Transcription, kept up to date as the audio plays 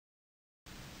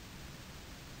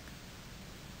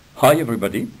Hi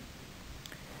everybody,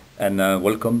 and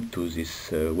welcome to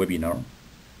this webinar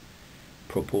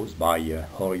proposed by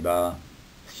HORIBA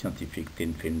Scientific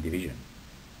Thin Film Division.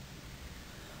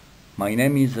 My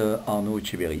name is Arnaud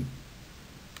Etcheberry.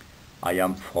 I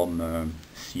am from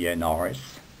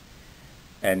CNRS,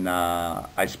 and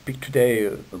I speak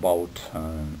today about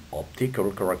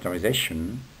optical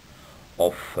characterization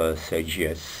of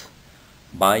CIGS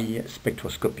by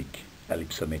spectroscopic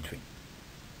ellipsometry.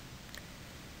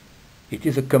 It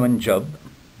is a common job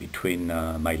between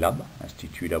my lab,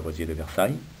 Institut Lavoisier de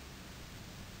Versailles,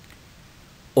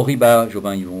 HORIBA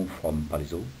Jobin-Yvon from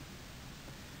Palaiseau,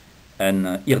 and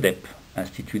IRDEP,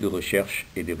 Institut de Recherche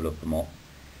et Développement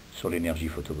sur l'énergie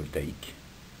photovoltaïque.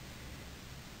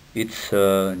 It's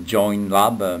a joint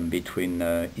lab between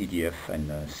EDF and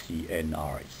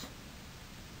CNRS.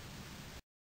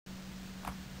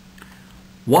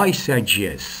 Why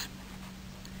CIGS?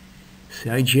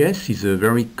 CIGS is a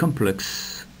very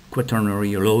complex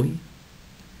quaternary alloy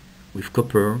with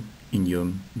copper,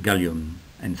 indium, gallium,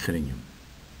 and selenium.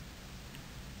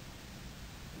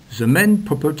 The main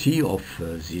property of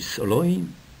this alloy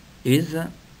is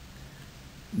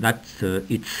that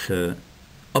its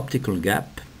optical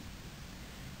gap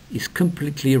is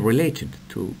completely related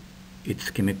to its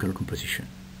chemical composition.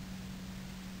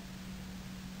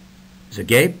 The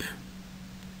gap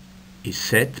is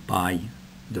set by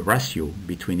the ratio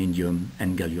between indium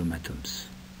and gallium atoms.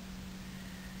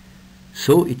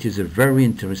 So it is a very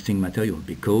interesting material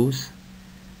because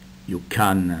you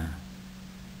can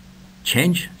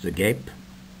change the gap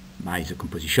by the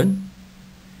composition,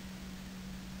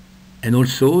 and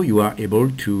also you are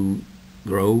able to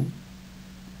grow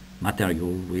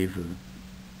material with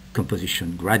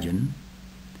composition gradient,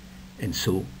 and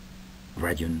so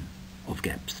gradient of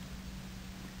gaps.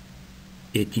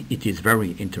 It is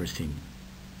very interesting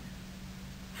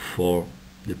for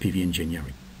the PV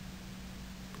engineering.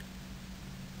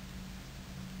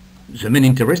 The main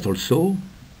interest also,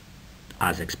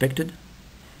 as expected,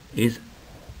 is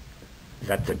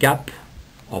that the gap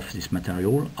of this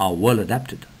material are well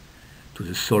adapted to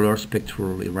the solar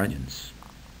spectral irradiance,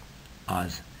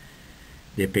 as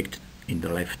depicted in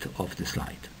the left of the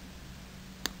slide.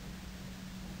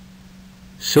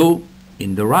 So,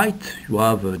 in the right, you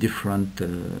have a different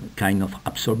kind of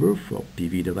absorber for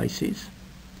PV devices,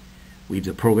 with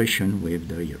the progression with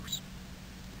the years.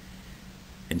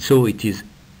 And so it is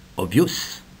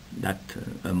obvious that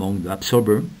among the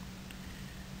absorber,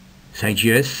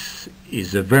 CIGS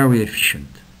is a very efficient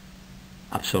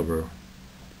absorber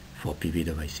for PV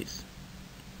devices.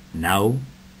 Now,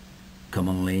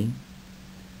 commonly,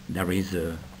 there is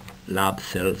a lab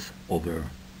sells over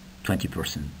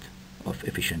 20% of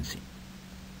efficiency.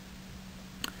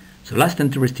 The last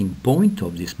interesting point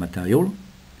of this material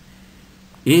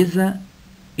is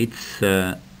its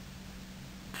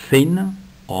thin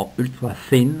or ultra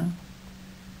thin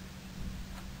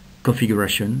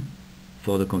configuration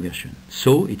for the conversion.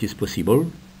 So it is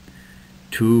possible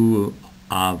to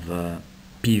have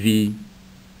PV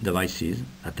devices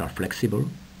that are flexible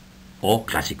or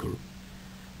classical,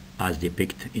 as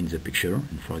depicted in the picture.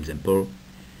 And for example,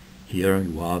 here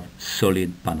you have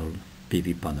solid panel,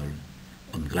 PV panel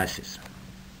on glasses.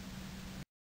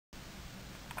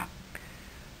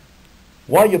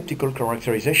 Why optical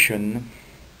characterization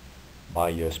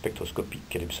by spectroscopic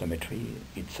ellipsometry?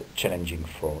 It's challenging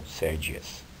for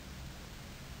CIGS.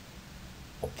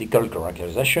 Optical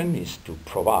characterization is to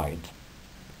provide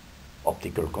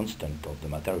optical constant of the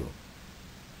material.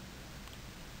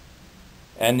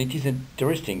 And it is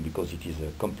interesting because it is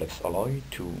a complex alloy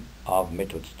to have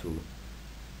methods to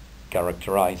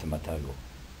characterize the material.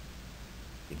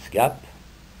 Its gap,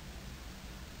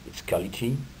 its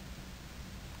quality,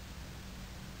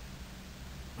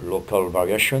 local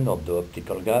variation of the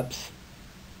optical gaps,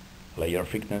 layer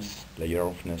thickness, layer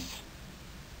roughness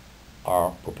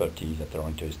are properties that are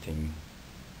interesting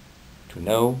to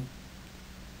know,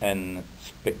 and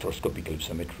spectroscopic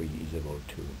ellipsometry is able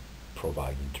to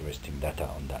provide interesting data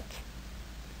on that.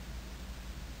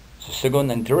 The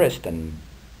second interest, and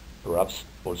perhaps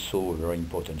also a very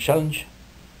important challenge,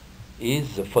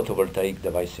 is the photovoltaic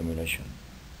device simulation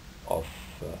of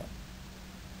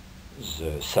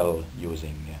the cell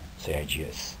using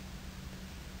CIGS.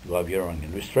 You have here an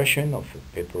illustration of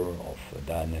a paper of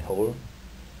Dan et al.,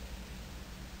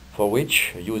 for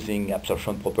which, using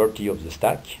absorption property of the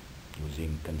stack,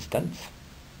 using constants,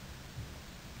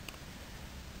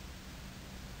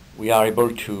 they are able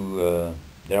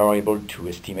to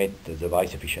estimate the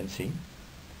device efficiency,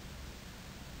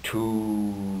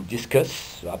 to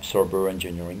discuss absorber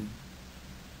engineering,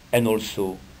 and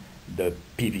also the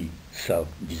PV cell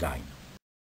design.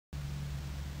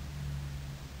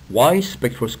 Why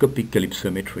spectroscopic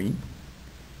ellipsometry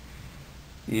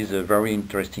is a very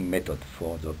interesting method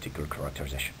for the optical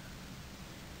characterization.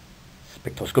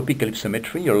 Spectroscopic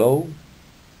ellipsometry allows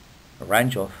a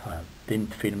range of thin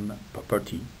film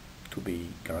property to be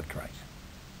characterized.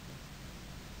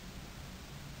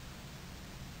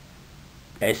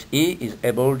 SE is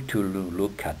able to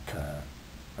look at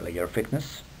layer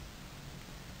thickness,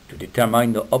 to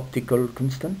determine the optical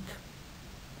constant,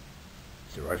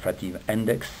 the refractive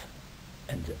index,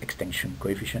 and the extinction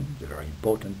coefficient, the very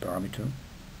important parameter.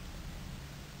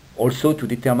 Also to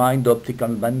determine the optical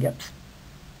band gaps,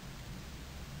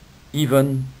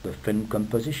 even the film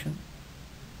composition,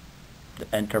 the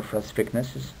interface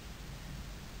thicknesses,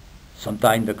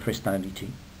 sometimes the crystallinity,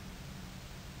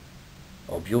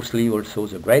 obviously also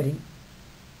the grading.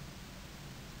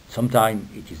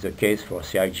 Sometimes it is the case for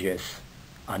CIGS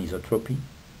anisotropy.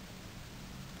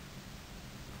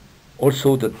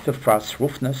 Also the surface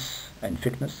roughness and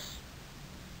thickness,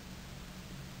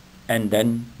 and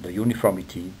then the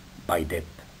uniformity by depth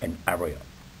and area.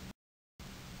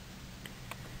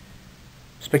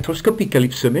 Spectroscopic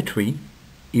ellipsometry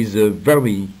is a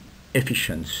very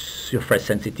efficient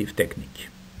surface-sensitive technique.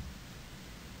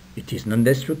 It is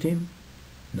non-destructive,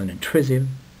 non-intrusive,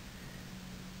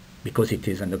 because it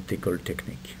is an optical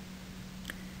technique.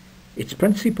 Its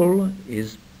principle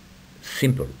is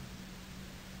simple.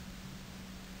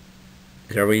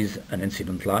 There is an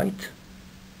incident light,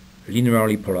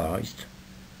 linearly polarized,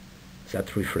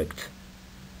 that reflects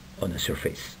on a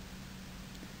surface.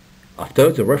 After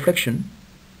the reflection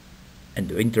and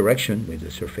the interaction with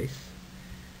the surface,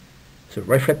 the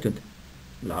reflected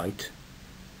light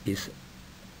is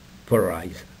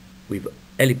polarized with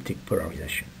elliptic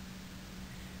polarization.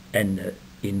 And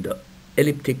in the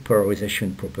elliptic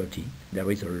polarization property, there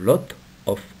is a lot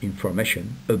of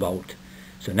information about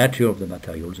the nature of the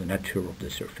material, the nature of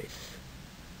the surface.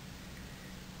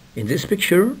 In this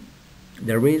picture,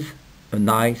 there is a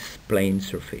nice plane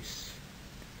surface.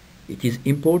 It is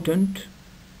important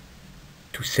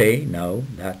to say now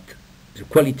that the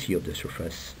quality of the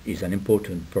surface is an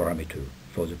important parameter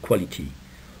for the quality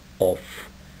of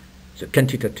the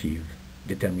quantitative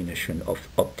determination of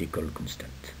optical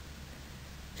constant.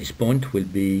 This point will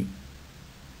be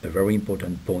a very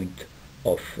important point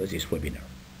of this webinar.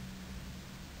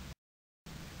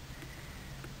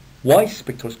 Why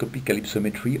spectroscopic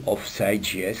ellipsometry of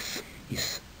CIGS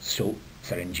is so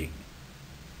challenging?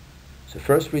 The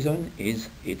first reason is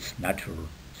its natural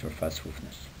surface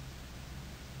roughness.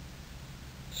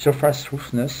 Surface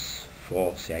roughness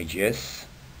for CIGS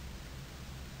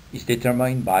is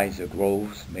determined by the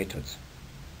growth methods.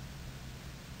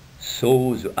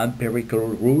 So the empirical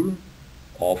rule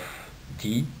of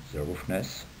D, the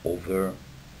roughness, over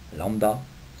lambda,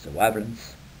 the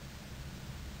wavelength,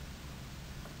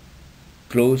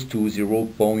 close to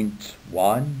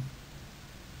 0.1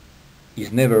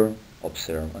 is never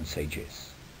observed on CIGS.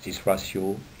 This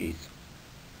ratio is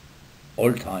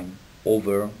all time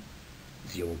over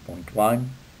 0.1,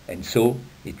 and so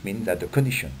it means that the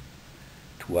condition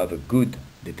to have a good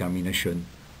determination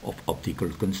of optical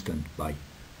constant by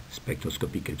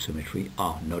spectroscopic ellipsometry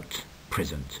are not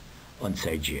present on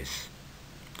CIGS.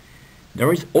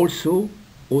 There is also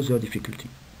other difficulty: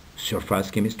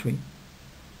 surface chemistry,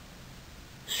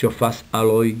 surface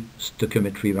alloy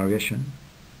stoichiometry variation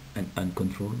and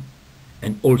uncontrolled,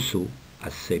 and also,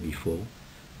 as said before,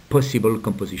 possible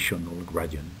compositional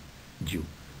gradient due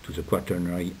to the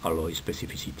quaternary alloy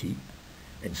specificity,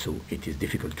 and so it is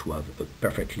difficult to have a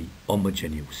perfectly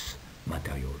homogeneous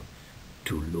material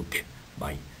to look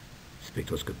by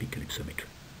spectroscopic ellipsometry.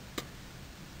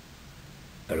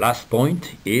 The last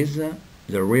point is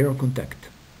the rear contact.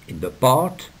 In the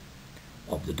part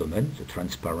of the domain, the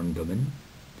transparent domain,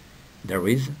 there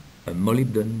is a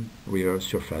molybdenum rear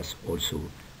surface also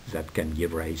that can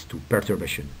give rise to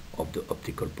perturbation of the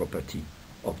optical property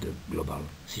of the global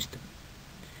system.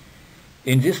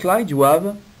 In this slide you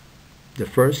have the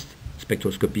first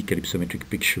spectroscopic ellipsometric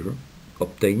picture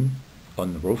obtained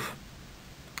on roof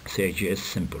CIGS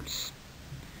samples.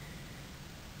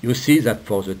 You see that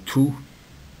for the two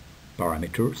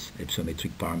parameters,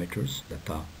 ellipsometric parameters, that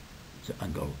are the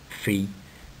angle phi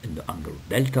and the angle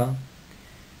delta,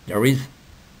 there is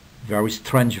very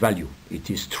strange value.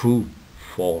 It is true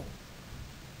for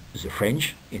the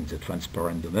fringe in the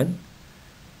transparent domain,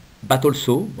 but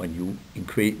also when you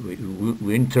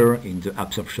enter in the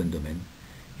absorption domain,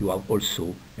 you have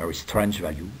also very strange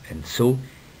value. And so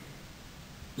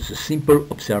the simple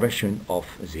observation of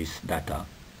this data,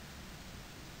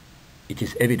 it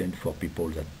is evident for people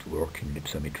that work in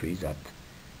ellipsometry that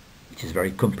it is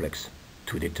very complex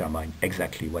to determine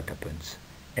exactly what happens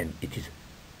and it is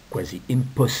quasi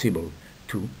impossible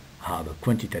to have a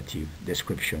quantitative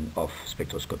description of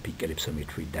spectroscopic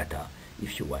ellipsometry data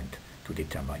if you want to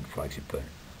determine, for example,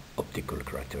 optical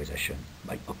characterization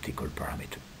by optical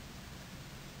parameter.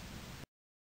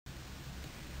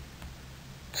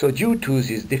 So due to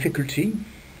this difficulty,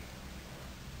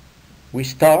 we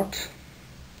start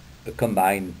a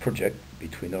combined project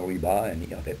between HORIBA and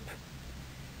IRDEP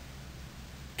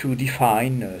to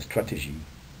define a strategy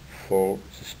for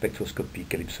the spectroscopic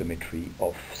ellipsometry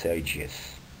of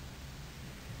CIGS.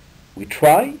 We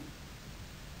try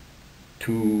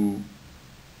to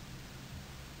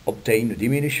obtain a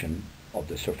diminution of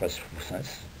the surface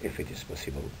roughness, if it is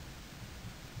possible,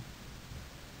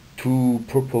 to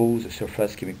propose a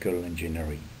surface chemical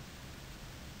engineering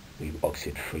with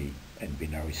oxide-free and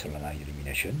binary solenoid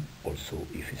elimination, also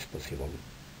if it's possible,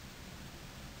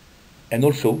 and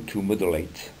also to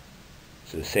modulate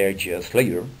the CIGS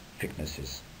layer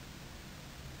thicknesses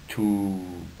to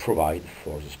provide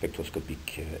for the spectroscopic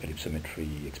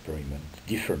ellipsometry experiment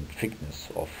different thickness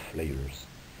of layers.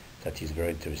 That is very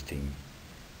interesting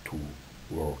to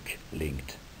work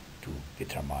linked to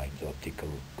determine the optical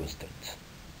constant.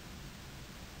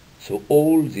 So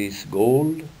all these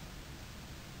goals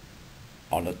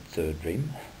are not a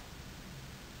dream,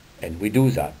 and we do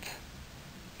that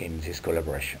in this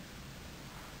collaboration.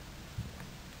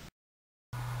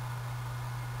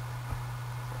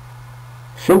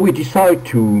 So we decide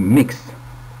to mix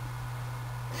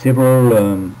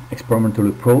several experimental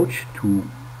approaches to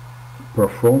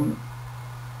perform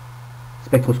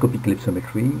spectroscopic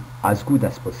ellipsometry as good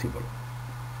as possible.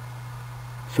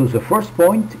 So the first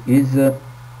point is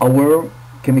our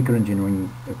chemical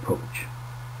engineering approach.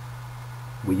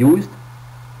 We used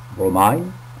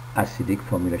bromine acidic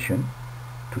formulation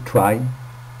to try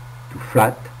to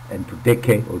flat and to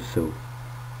decay also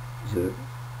the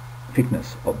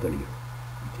thickness of the layer.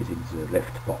 It is in the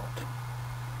left part.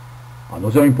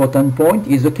 Another important point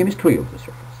is the chemistry of the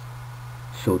surface.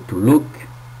 So to look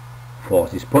for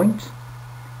this point,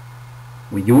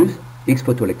 we use X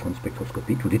photoelectron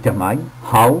spectroscopy to determine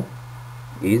how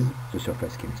is the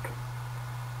surface chemistry.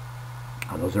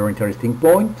 Another interesting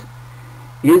point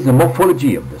is the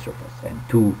morphology of the surface, and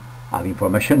to have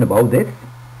information about that,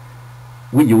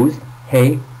 we use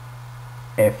AFM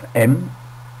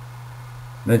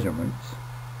measurements.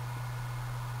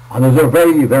 Another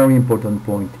very important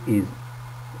point is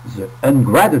the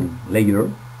ungraded layer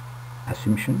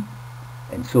assumption,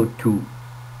 and so to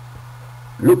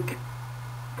look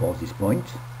for this point,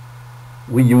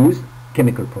 we use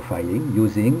chemical profiling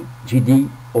using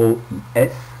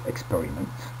GDOES experiment,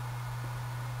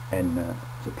 and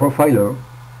the profiler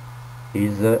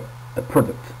is a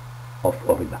product of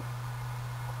HORIBA.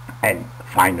 And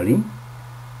finally,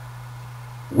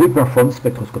 we perform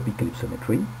spectroscopic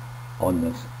ellipsometry on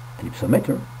an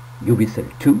ellipsometer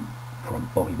UVSQ from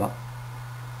HORIBA.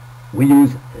 We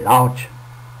use large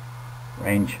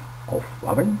range of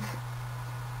wavelengths.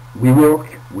 We work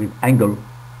with angle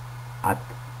at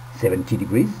 70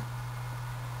 degrees.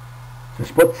 The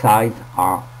spot size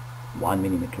are 1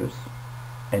 millimeters,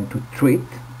 and to treat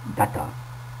data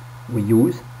we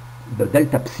use the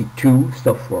Delta Psi2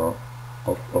 software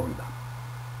of HORIBA.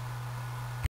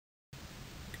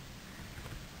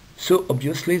 So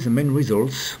obviously the main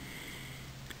results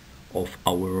of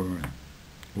our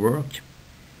work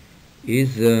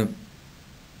is the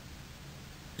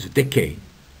decay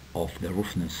of the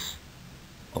roughness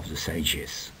of the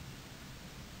CIGS.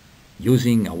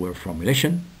 Using our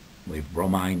formulation with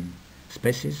bromine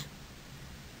species,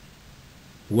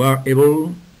 we are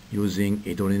able, using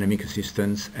hydrodynamic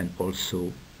assistance and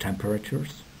also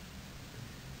temperatures,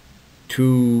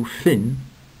 to thin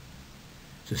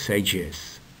the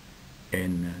CIGS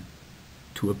and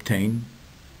to obtain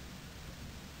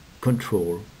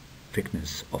control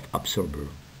thickness of absorber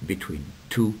between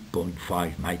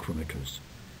 2.5 micrometers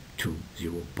to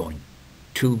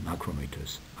 0.2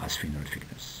 micrometers as thinner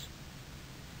thickness.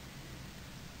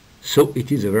 So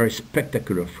it is a very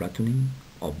spectacular flattening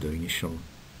of the initial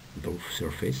Wolf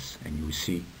surface, and you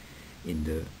see in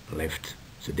the left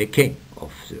the decay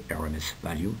of the RMS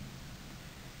value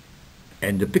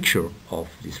and the picture of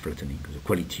this flattening, the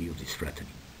quality of this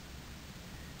flattening.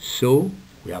 So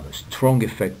we have a strong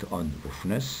effect on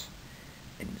roughness,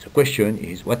 and the question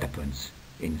is what happens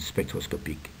in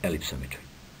spectroscopic ellipsometry.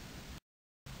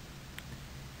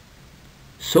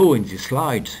 So in this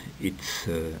slide it's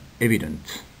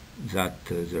evident that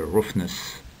the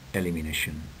roughness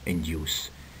elimination induces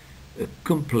a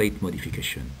complete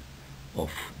modification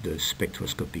of the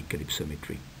spectroscopic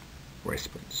ellipsometry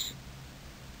response.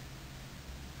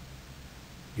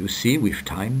 you see with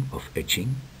time of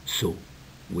etching, so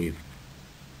with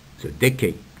the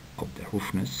decay of the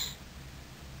roughness,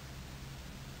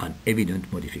 an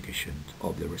evident modification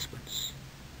of the response.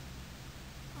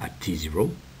 At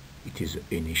T0, it is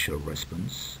the initial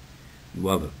response. You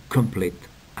have a complete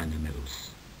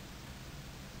anomalous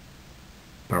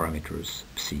parameters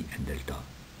psi and delta.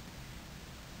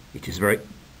 It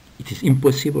is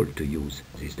impossible to use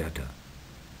this data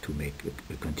to make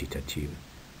a quantitative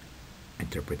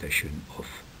interpretation of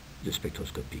the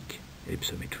spectroscopic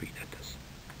ellipsometry data.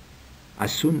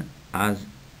 As soon as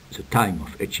the time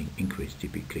of etching increases,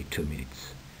 typically 2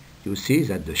 minutes, you see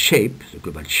that the shape, the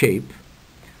global shape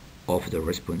of the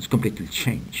response completely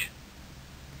change.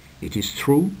 It is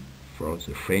true for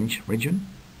the fringe region,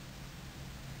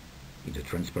 in the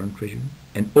transparent region,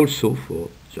 and also for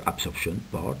the absorption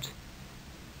part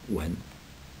when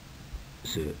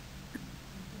the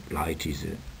light is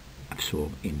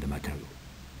absorbed in the material.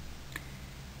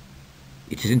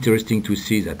 It is interesting to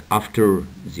see that after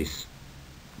this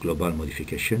global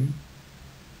modification,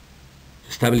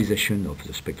 the stabilization of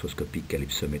the spectroscopic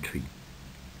ellipsometry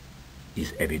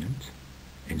is evident,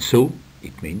 and so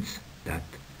it means that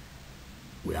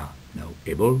we are now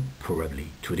able probably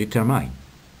to determine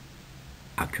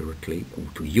accurately or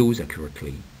to use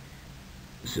accurately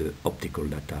the optical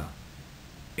data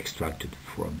extracted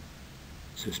from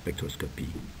the spectroscopy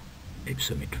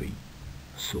ellipsometry,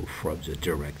 so from the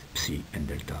direct psi and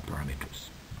delta parameters.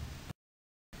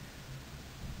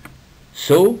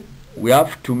 So we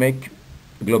have to make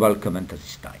a global comment at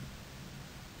this time.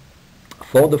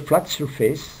 For the flat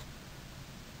surface,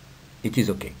 it is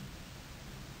okay,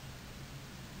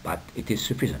 but it is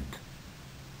sufficient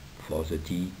for the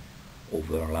d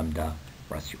over lambda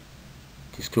ratio.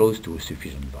 It is close to a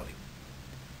sufficient value.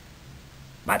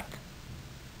 But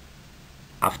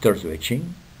after the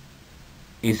etching,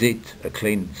 is it a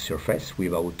clean surface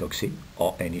without toxin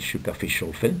or any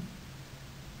superficial film?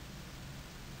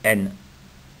 And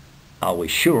are we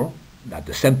sure that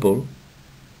the sample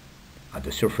at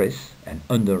the surface and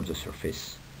under the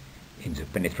surface in the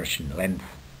penetration length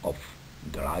of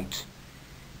the light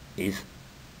is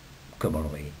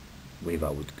commonly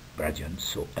without gradient,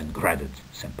 so ungraded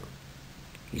sample?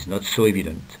 Is not so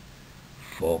evident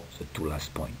for the two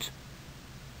last points.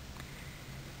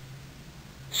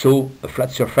 So a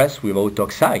flat surface without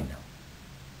oxide,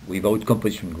 without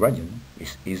composition gradient,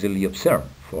 is easily observed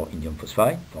for indium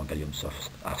phosphide, for gallium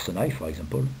arsenide, for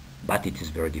example, but it is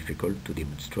very difficult to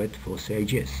demonstrate for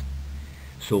CIGS.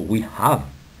 So we have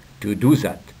to do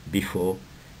that before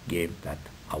give that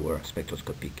our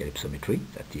spectroscopic ellipsometry,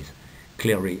 that is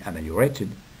clearly ameliorated,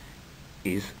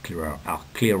 are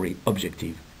clearly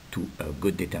objective to a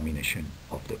good determination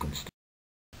of the constant.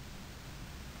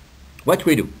 What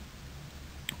we do?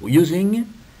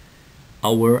 Using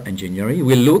our engineering,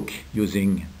 we look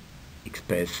using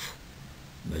X-space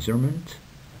measurement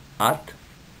at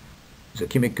the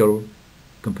chemical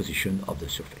composition of the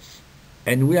surface.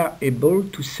 And we are able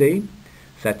to say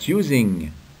that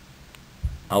using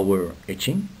our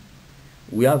etching,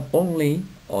 we have only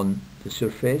on the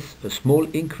surface a small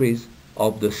increase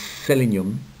of the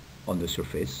selenium on the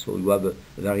surface. So you have a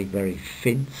very, very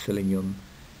thin selenium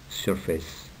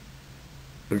surface,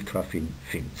 ultra thin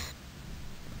films.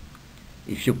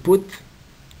 If you put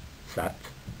that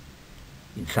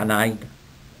in cyanide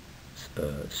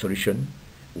solution,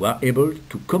 we are able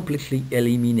to completely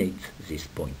eliminate this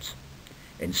point.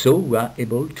 And so we are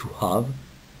able to have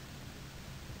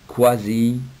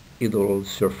quasi-ideal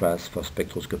surface for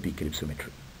spectroscopic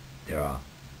ellipsometry. There are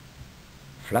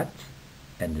flat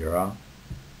and there are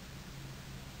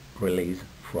released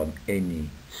from any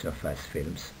surface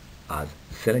films as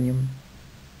selenium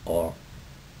or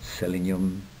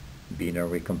selenium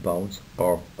binary compounds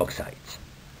or oxides.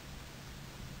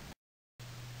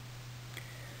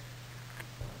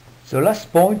 The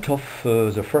last point of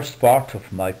the first part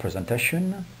of my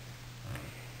presentation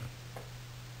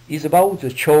is about the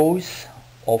choice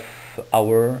of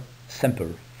our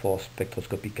sample for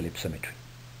spectroscopic ellipsometry.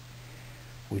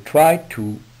 We try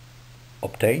to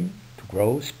obtain, to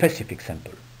grow specific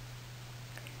sample.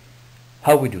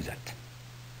 How we do that?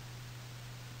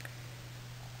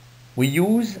 We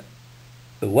use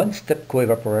a one-step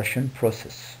co-evaporation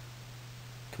process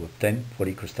to obtain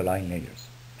polycrystalline layers,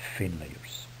 thin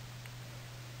layers.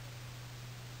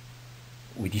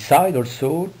 We decide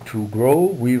also to grow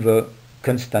with a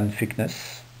constant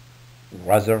thickness,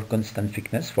 rather constant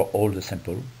thickness for all the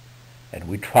sample, and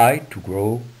we try to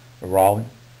grow around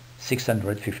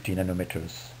 650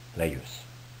 nanometers layers.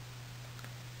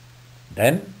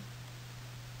 Then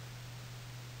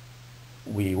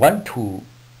we want to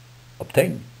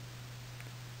obtain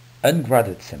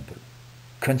ungraded sample,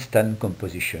 constant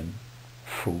composition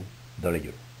through the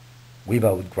layer,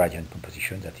 without gradient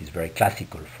composition. That is very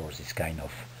classical for this kind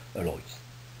of alloys.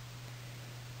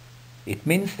 It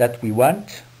means that we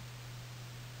want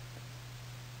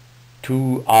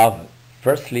to have,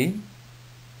 firstly,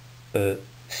 a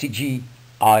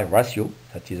CGI ratio,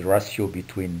 that is a ratio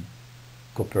between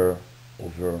copper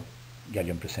over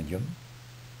gallium plus indium,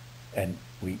 and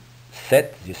we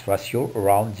set this ratio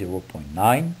around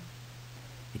 0.9.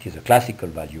 It is a classical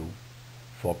value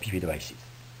for PV devices,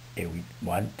 and we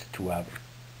want to have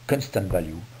constant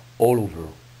value all over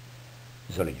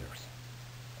the layers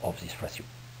of this ratio.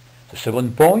 The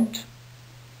second point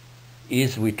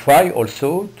is we try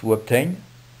also to obtain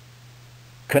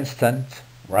constant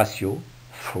ratio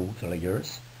through the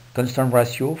layers, constant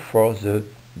ratio for the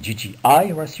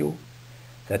GGI ratio,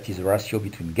 that is the ratio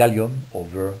between gallium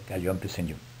over gallium plus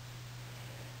indium.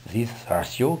 This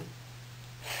ratio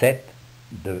set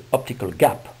the optical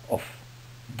gap of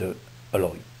the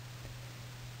alloy,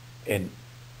 and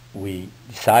we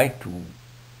decide to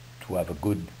have a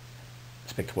good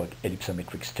spectral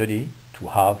ellipsometric study to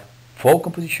have 4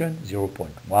 compositions: 0.1,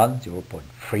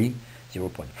 0.3,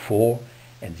 0.4,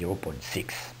 and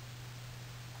 0.6.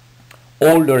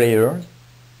 All the layers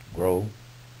grow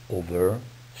over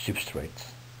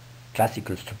substrates,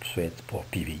 classical substrates for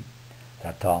PV,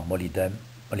 that are molybdenum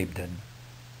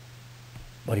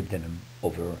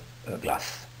over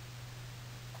glass.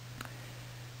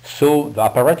 So the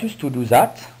apparatus to do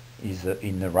that is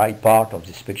in the right part of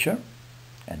this picture,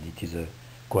 and it is a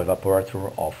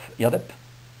co-evaporator of IRDEP.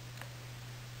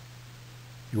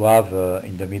 You have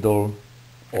in the middle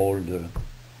all the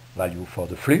value for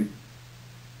the flux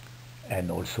and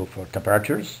also for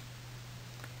temperatures.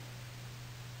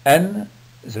 And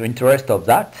the interest of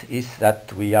that is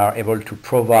that we are able to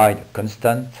provide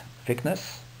constant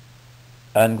thickness,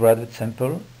 ungraded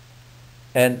sample,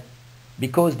 and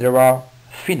because they are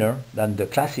thinner than the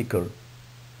classical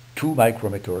 2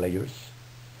 micrometer layers,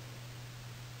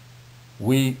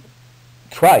 we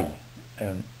try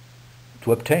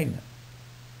to obtain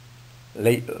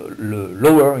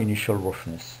lower initial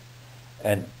roughness,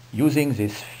 and using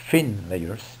these thin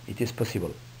layers it is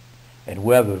possible, and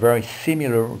we have a very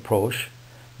similar approach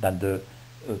than the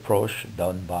approach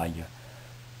done by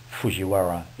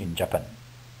Fujiwara in Japan.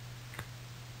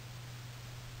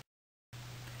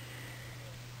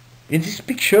 In this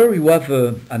picture you have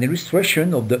an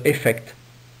illustration of the effect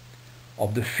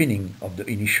of the thinning of the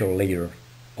initial layer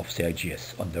of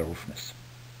CIGS on the roughness.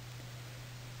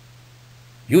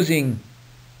 Using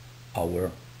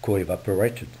our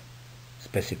co-evaporated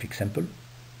specific sample,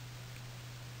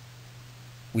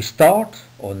 we start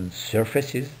on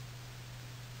surfaces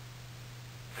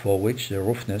for which the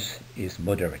roughness is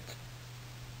moderate.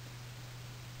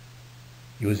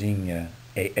 Using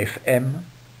AFM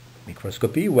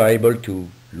microscopy, we are able to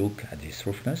look at this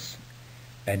roughness,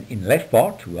 and in left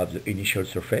part we have the initial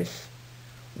surface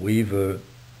with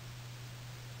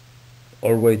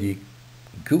already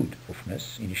good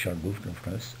roughness, initial good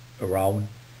roughness, around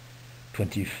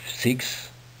 26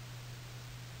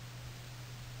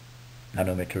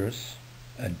 nanometers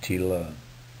until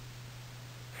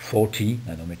 40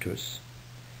 nanometers.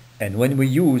 And when we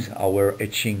use our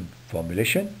etching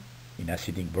formulation in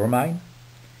acidic bromine,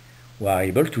 we are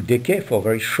able to decay for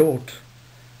very short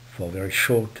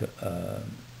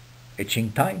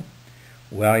etching time.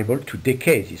 We are able to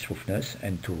decay this roughness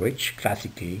and to reach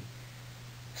classically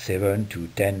 7 to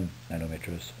 10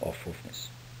 nanometers of roughness.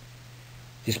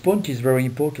 This point is very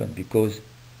important because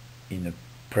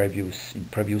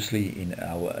previously in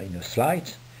a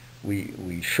slide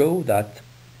we show that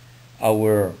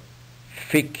our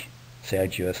thick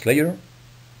CIGS layer,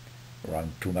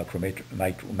 around 2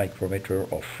 micrometer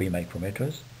or 3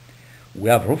 micrometers, we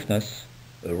have roughness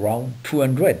around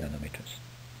 200 nanometers.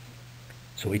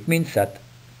 So it means that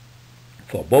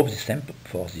for both sample,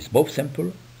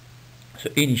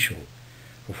 the initial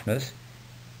roughness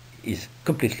is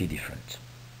completely different.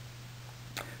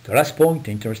 The last point,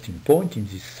 the interesting point in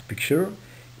this picture,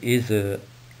 is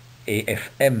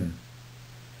AFM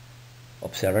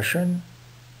observation.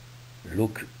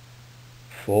 Look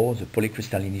for the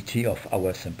polycrystallinity of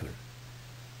our sample.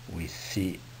 We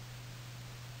see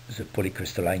the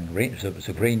polycrystalline grain,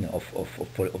 the grain of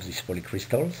these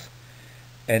polycrystals,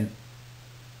 and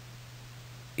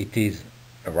it is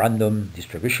a random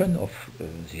distribution of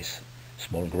these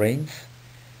small grains,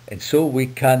 and so we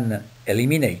can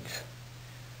eliminate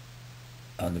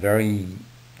a very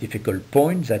difficult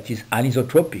point, that is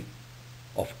anisotropy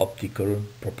of optical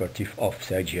properties of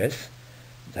CIGS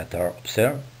that are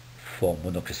observed for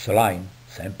monocrystalline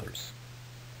samples.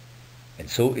 And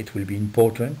so it will be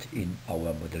important in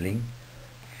our modeling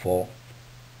for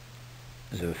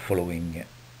the following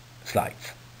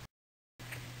slides.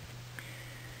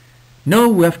 Now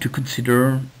we have to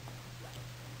consider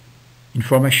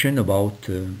information about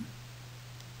the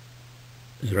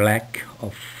lack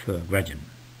of gradient.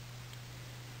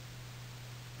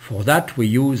 For that we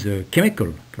use a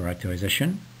chemical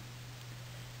characterization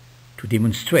to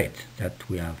demonstrate that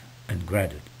we have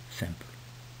ungraded sample.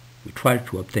 We try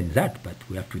to obtain that, but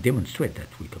we have to demonstrate that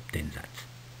we obtain that.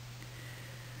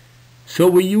 So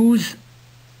we use,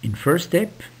 in first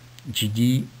step,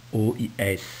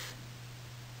 GD-OES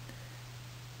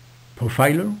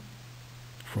profiler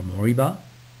from HORIBA,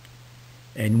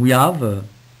 and we have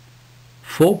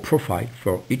 4 profiles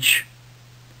for each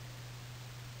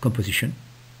composition.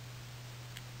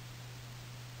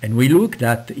 And we look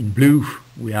that in blue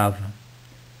we have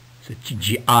the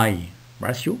TGI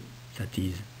ratio, that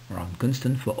is around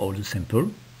constant for all the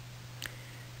sample,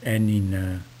 and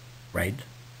in red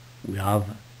we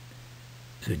have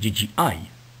the GGI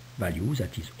value,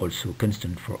 that is also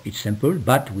constant for each sample,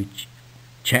 but which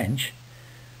change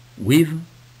with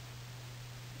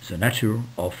the nature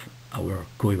of our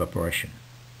co-evaporation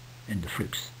and the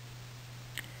flux.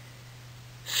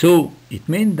 So it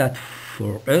means that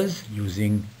for us,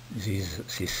 using this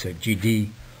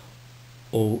GD-OES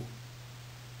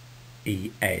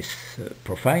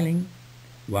profiling,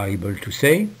 we are able to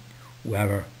say we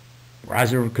have a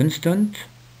rather constant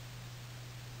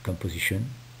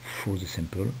composition for the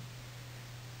sample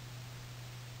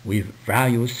with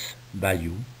various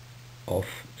value of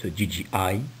the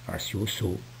GGI ratio,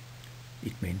 so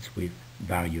it means with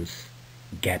various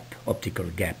gap, optical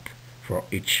gap for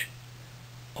each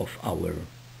of our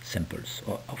samples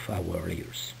or of our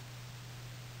layers.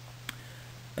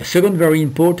 A second very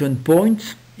important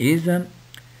point is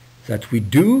that we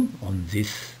do on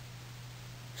these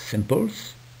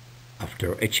samples,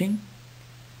 after etching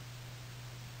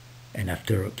and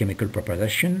after chemical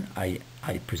preparation I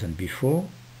present before,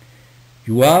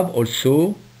 you have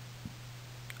also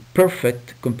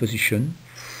perfect composition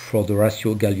for the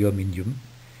ratio gallium-indium,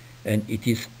 and it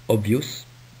is obvious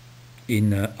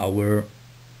in our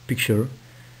picture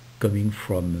coming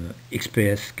from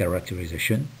XPS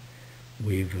characterization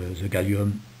with the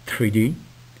gallium 3D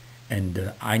and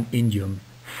the indium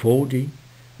 4D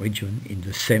region in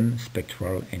the same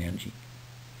spectral energy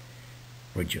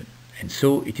region. And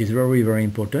so it is very, very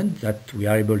important that we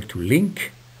are able to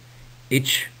link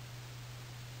each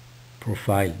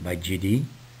profile by GD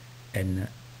and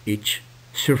each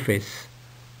surface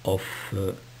of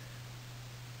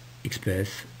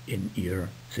XPS, in here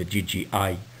the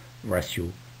GGI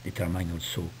ratio determined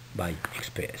also by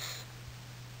XPS.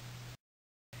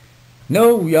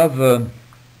 Now we have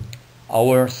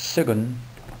our second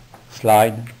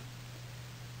slide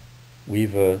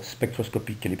with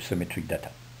spectroscopic ellipsometric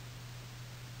data.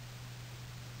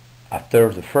 After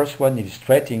the first one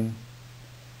illustrating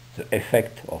the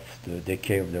effect of the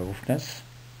decay of the roughness,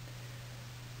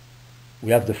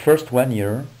 we have the first one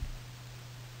here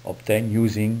obtained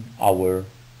using our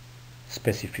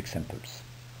specific samples.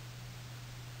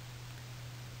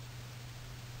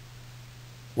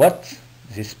 What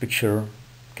this picture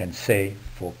can say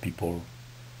for people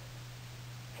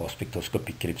for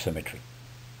spectroscopic ellipsometry?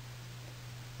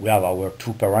 We have our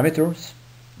 2 parameters,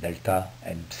 delta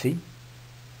and psi,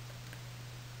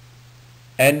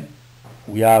 and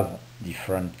we have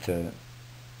different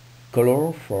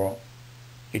color for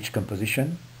each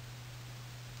composition.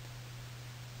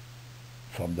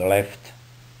 From the left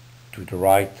to the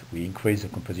right we increase the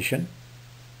composition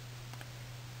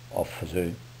of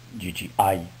the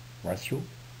GGI ratio,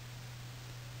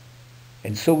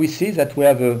 and so we see that we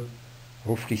have a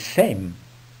roughly same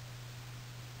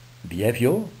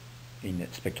behavior in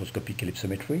spectroscopic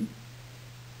ellipsometry.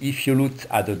 If you look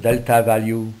at the delta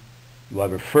value, you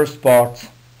have a first part,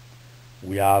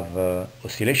 we have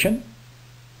oscillation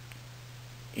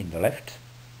in the left,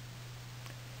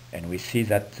 and we see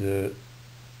that the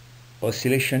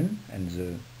oscillation and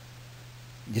the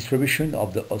distribution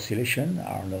of the oscillation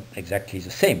are not exactly the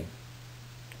same.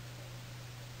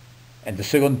 And the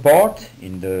second part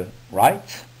in the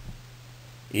right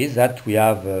is that we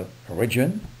have a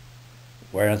region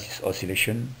where this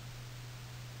oscillation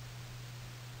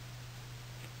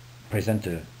presents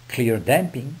a clear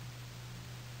damping.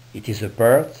 It is a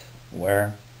part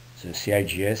where the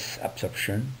CIGS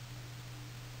absorption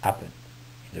happened.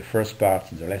 In the first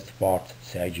part, in the left part,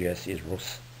 CIGS is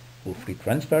roughly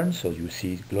transparent, so you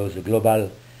see the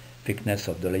global thickness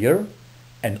of the layer,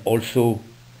 and also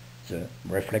the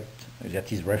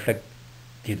that is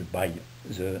reflected by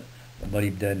the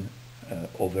molybdenum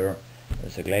over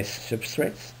the glass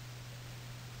substrates.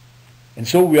 And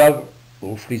so we have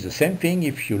roughly the same thing.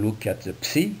 If you look at the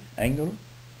psi angle,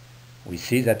 we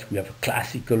see that we have a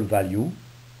classical value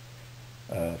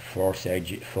for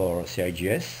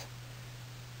CIGS.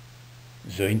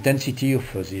 The intensity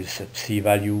of this psi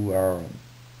value are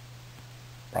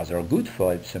rather good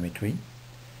for ellipsometry.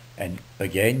 And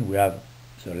again, we have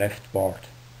the left part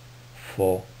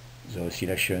for the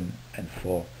oscillation and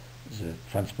for the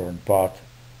transparent part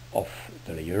of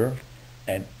the layer,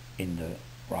 and in the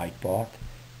right part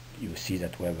you see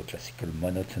that we have a classical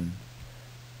monotone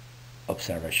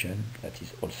observation that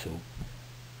is also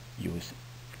used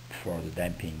for the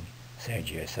damping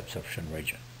CIGS absorption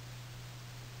region.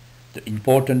 The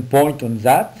important point on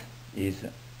that is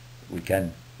we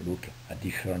can look at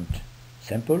different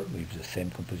samples with the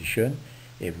same composition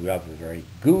if we have a very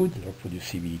good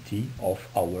reproducibility of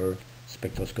our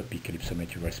spectroscopic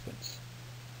ellipsometry response.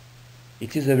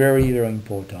 It is a very, very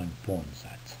important point,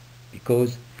 that,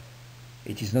 because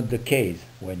it is not the case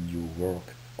when you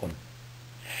work on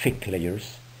thick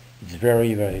layers. It's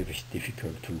very, very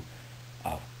difficult to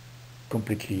have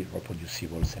completely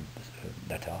reproducible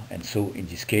data. And so in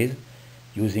this case,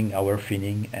 using our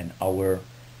thinning and our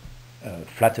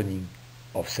flattening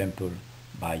of sample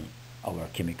by our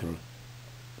chemical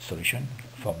solution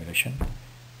formulation,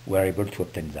 we are able to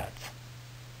obtain that.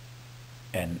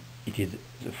 And it is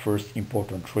the first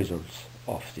important results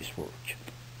of this work.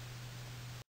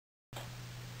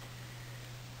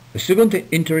 The second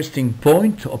interesting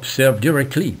point, observed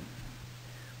directly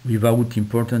without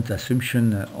important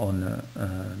assumption on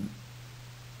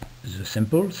the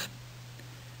samples.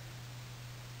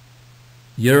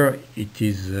 Here it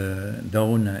is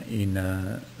done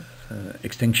in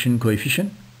extinction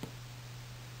coefficient.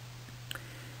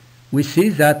 We see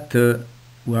that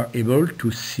we are able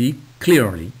to see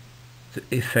clearly the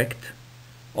effect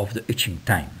of the etching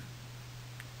time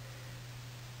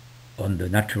on the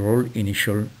natural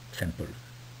initial sample.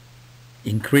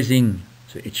 Increasing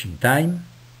the etching time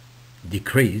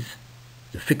decrease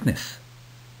the thickness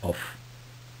of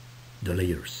the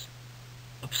layers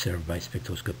observed by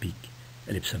spectroscopic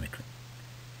ellipsometry.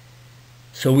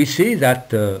 So we see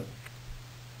that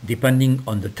depending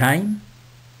on the time,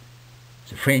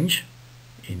 the fringe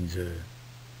in the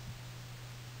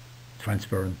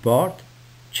transparent part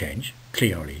change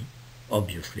clearly,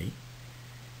 obviously,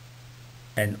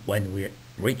 and when we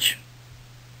reach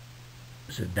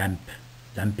the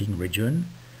damping region,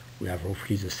 we have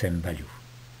roughly the same value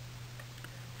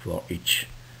for each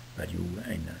value,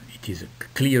 and it is a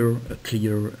clear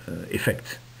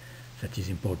effect that is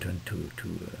important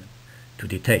to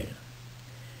detail.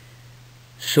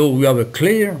 So we have a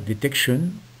clear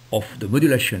detection of the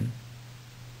modulation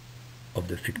of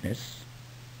the thickness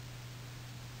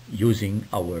using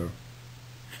our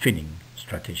thinning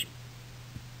strategy.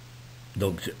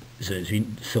 So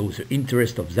the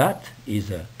interest of that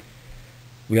is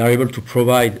we are able to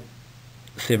provide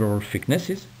several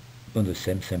thicknesses on the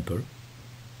same sample,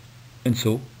 and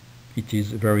so it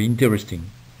is very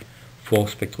interesting for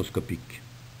spectroscopic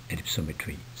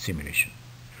ellipsometry simulation.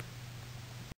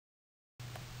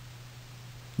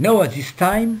 Now at this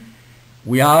time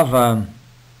we have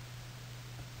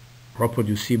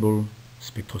reproducible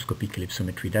spectroscopic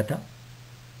ellipsometry data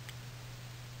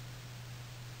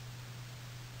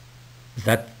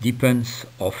that depends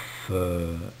of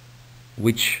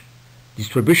which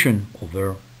distribution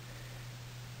over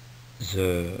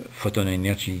the photon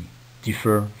energy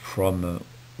differ from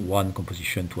one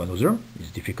composition to another. It's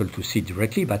difficult to see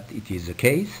directly, but it is the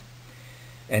case,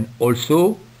 and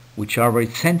also which are very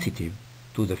sensitive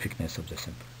to the thickness of the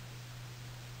sample.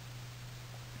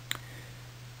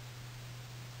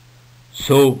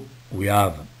 So we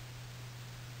have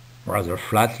rather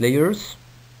flat layers,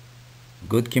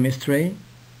 good chemistry.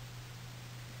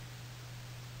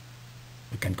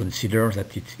 We can consider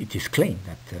that it is clean,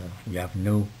 that we have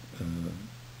no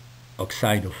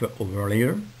oxide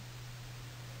overlayer,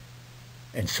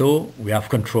 and so we have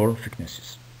control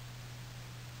thicknesses.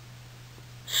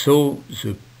 So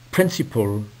the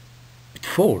principal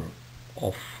pitfall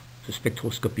of the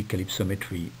spectroscopic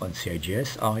ellipsometry on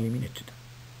CIGS are eliminated.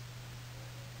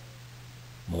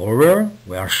 Moreover,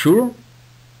 we are sure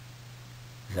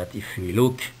that if we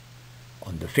look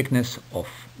on the thickness of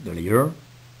the layer,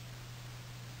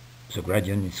 the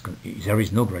gradient is there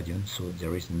is no gradient, so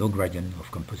there is no gradient of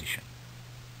composition.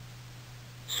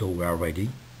 So we are ready,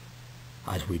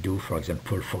 as we do, for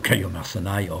example, for gallium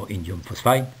arsenide or indium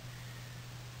phosphide,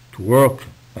 to work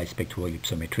by spectral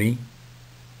ellipsometry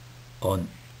on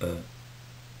a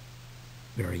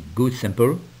very good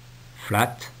sample,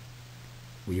 flat,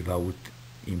 without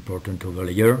important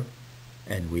overlayer,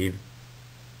 and with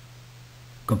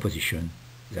composition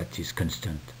that is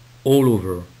constant all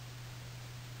over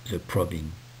the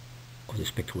probing of the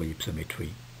spectral ellipsometry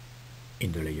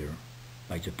in the layer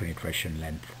by the penetration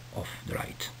length of the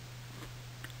light.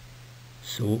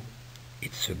 So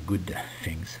it's a good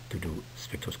thing to do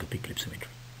spectroscopic ellipsometry.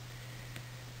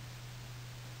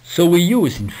 So we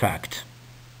use, in fact,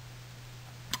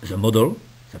 the model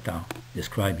that are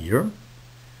described here.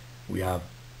 We have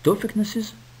two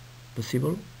thicknesses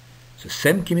possible, the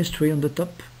same chemistry on the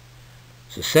top,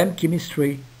 the same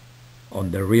chemistry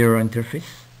on the rear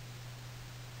interface,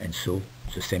 and so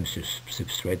the same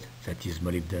substrate, that is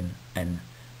molybdenum and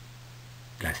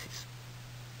glasses.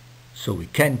 So we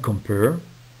can compare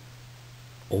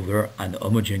over an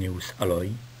homogeneous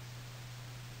alloy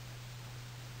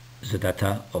the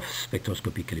data of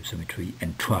spectroscopic ellipsometry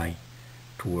and try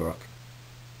to work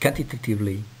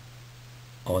quantitatively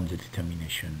on the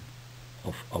determination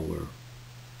of our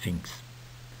things.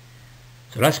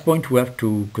 The last point we have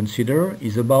to consider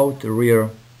is about the rear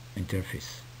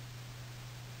interface.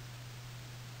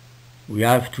 We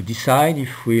have to decide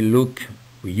if we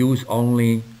use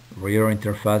only rear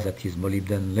interface that is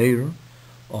molybdenum layer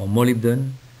or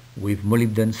molybdenum with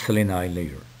molybdenum selenide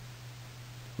layer.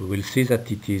 We will see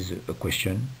that it is a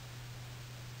question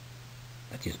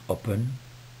that is open,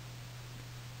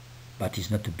 but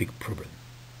is not a big problem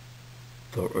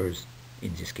for us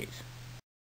in this case.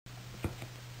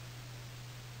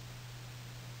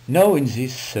 Now in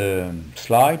this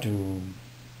slide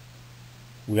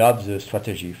we have the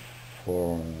strategy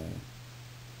for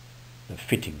the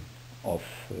fitting of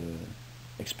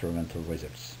experimental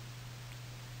results.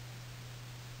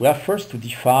 We have first to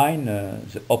define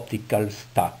the optical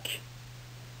stack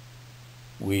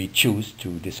we choose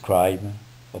to describe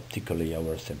optically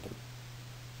our sample.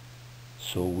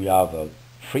 So we have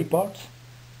three parts.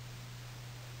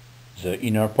 The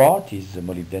inner part is the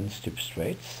molybdenum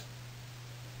substrates,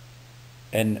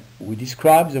 and we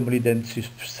describe the molybdenum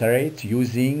substrate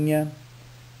using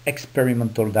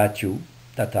experimental data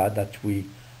that we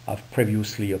have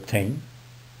previously obtained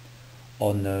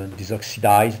on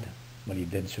disoxidized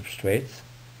molybdenum substrates.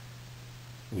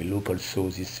 We look also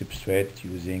this substrate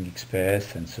using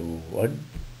XPS and so on.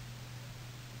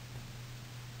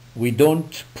 We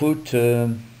don't put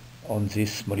on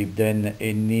this molybdenum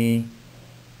any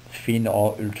thin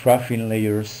or ultra thin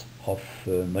layers of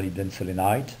molybdenum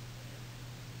selenide,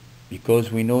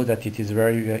 because we know that it is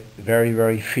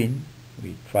very thin.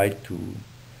 We tried to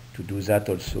do that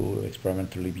also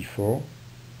experimentally before,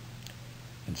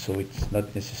 and so it's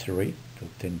not necessary to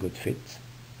obtain good fit.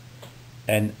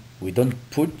 And we don't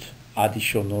put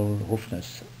additional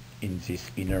roughness in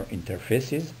these inner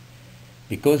interfaces,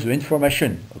 because the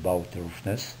information about the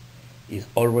roughness is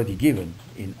already given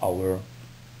in our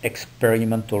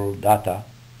experimental data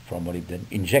from molybdenum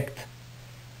inject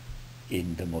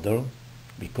in the model,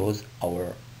 because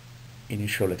our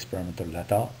initial experimental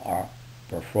data are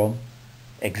performed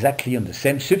exactly on the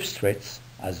same substrates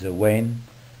as the one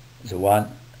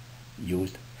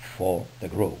used for the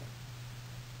grow.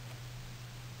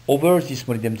 Over this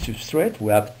molybdenum substrate,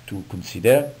 we have to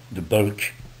consider the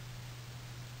bulk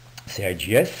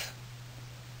CIGS,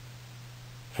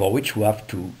 for which we have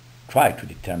to try to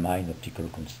determine optical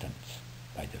constants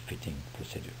by the fitting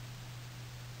procedure.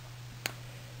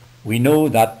 We know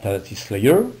that this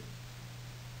layer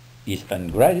is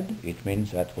ungraded. It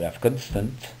means that we have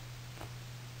constant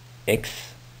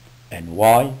X and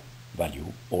Y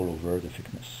value all over the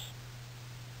thickness.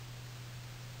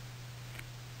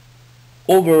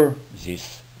 Over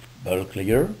this bulk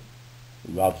layer,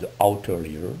 we have the outer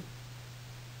layer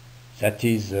that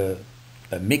is a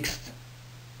mixed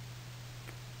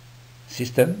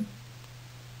system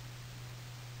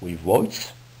with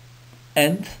voids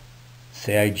and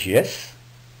CIGS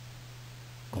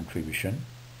contribution,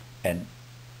 and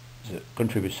the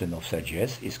contribution of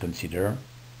CIGS is considered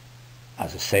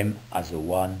as the same as the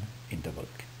one in the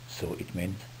bulk. So it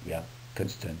means we have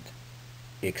constant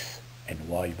X and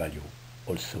Y value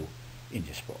also in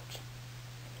this part.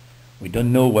 We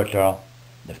don't know what are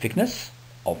the thickness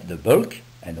of the bulk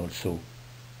and also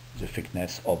the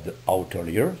thickness of the outer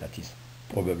layer, that is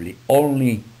probably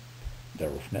only the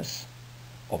roughness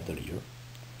of the layer.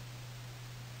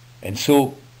 And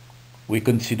so we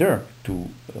consider to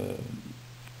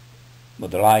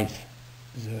modelize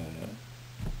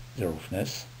the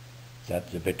roughness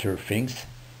that the better things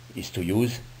is to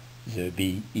use the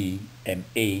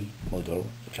BEMA model,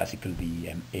 the classical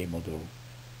BEMA model,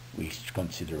 which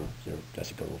consider the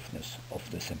classical roughness of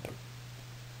the sample,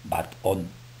 but on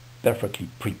perfectly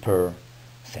prepared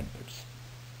samples.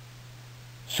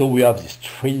 So we have this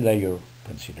three-layer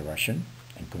consideration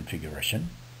and configuration,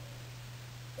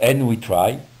 and we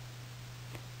try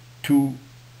to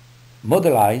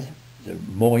modelize, the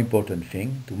more important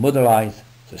thing, to modelize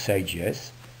the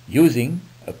CIGS using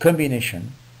a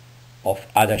combination of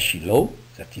Adachi law,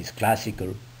 that is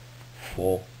classical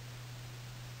for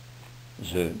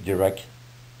the direct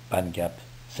band gap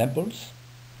samples,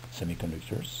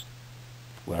 semiconductors.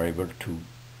 We are able to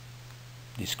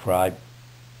describe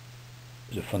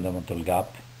the fundamental gap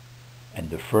and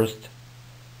the first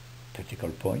critical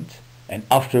point, and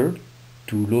after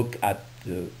to look at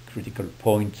the critical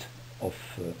point of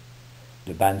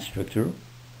the band structure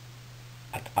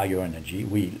at higher energy,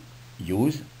 we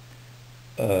use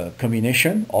a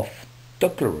combination of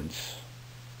tolerance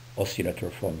oscillator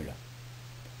formula.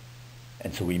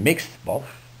 And so we mixed both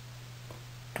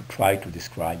to try to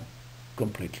describe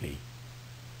completely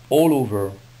all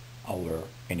over our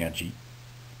energy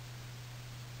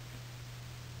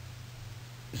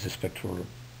the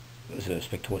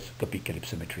spectroscopic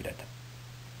ellipsometry data.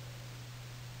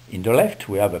 In the left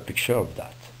we have a picture of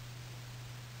that.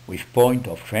 With point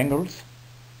of triangles,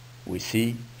 we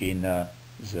see in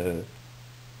the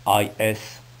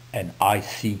IS and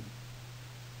IC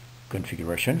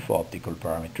configuration for optical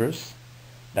parameters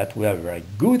that we have a very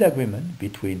good agreement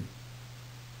between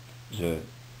the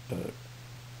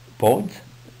point,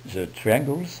 the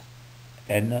triangles,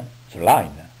 and the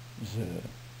line, the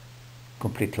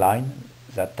complete line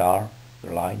that are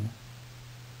the line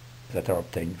that are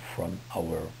obtained from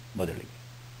our modeling.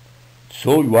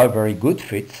 So you have very good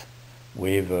fits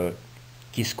with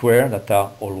chi-square that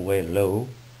are always low,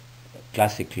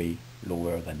 classically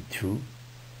lower than 2,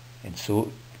 and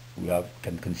so we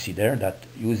can consider that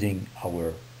using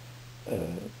our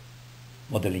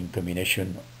modeling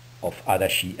combination of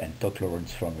Adachi and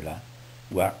Todt-Lorentz formula,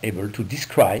 we are able to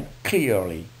describe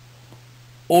clearly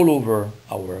all over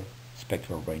our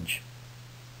spectral range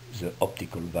the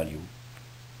optical value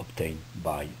obtained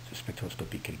by the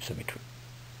spectroscopic ellipsometry.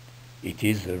 It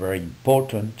is a very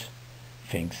important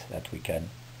things that we can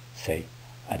say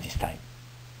at this time,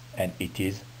 and it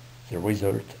is the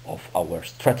result of our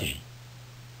strategy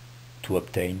to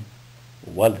obtain a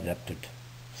well-adapted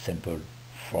sample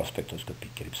for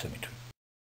spectroscopic ellipsometry.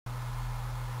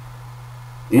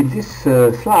 In this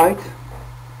slide,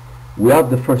 we have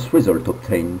the first result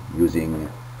obtained using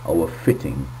our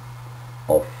fitting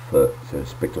of the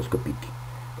spectroscopic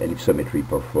ellipsometry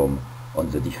performed on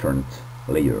the different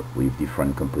layers with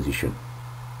different composition.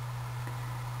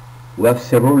 We have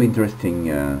several interesting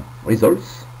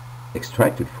results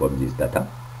extracted from this data.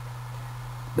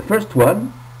 The first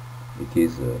one, it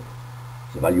is the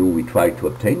value we try to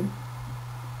obtain,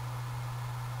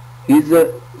 is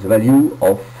the value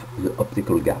of the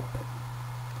optical gap.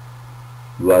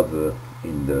 You have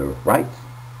in the right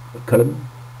a column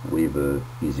with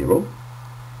E0,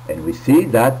 and we see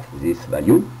that this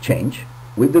value change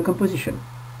with the composition,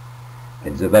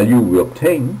 and the value we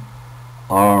obtain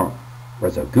are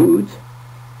rather good,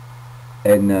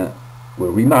 and we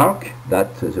remark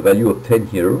that the value obtained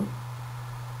here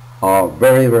are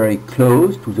very, very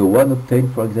close to the one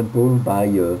obtained, for example, by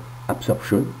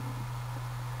absorption.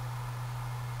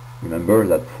 Remember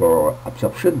that for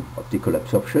absorption, optical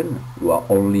absorption, you are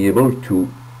only able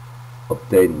to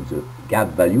obtain the gap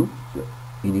value, the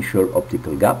initial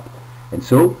optical gap, and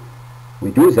so we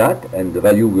do that, and the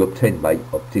value we obtain by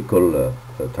optical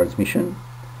transmission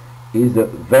is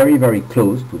very, very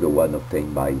close to the one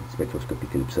obtained by spectroscopic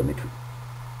ellipsometry.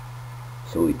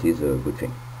 So it is a good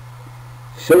thing.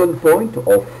 Second point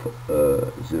of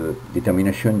the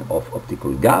determination of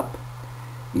optical gap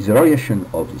is the variation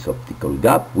of this optical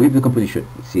gap with the composition.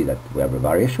 We see that we have a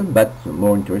variation, but the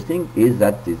more interesting is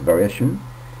that this variation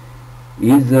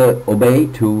is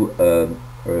obeyed to a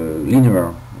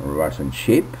linear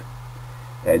relationship,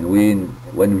 and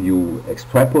when you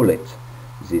extrapolate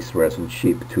this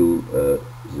relationship to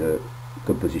the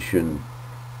composition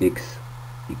x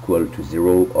equal to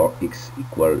 0 or x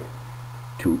equal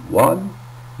to 1,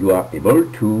 you are able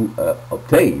to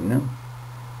obtain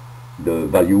the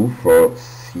value for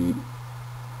CIS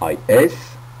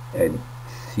and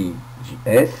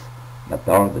CIGS that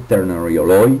are the ternary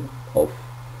alloy of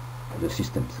the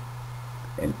systems.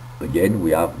 And again,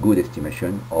 we have good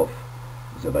estimation of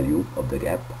the value of the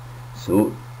gap.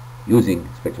 So using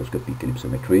spectroscopic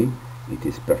ellipsometry, it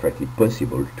is perfectly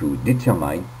possible to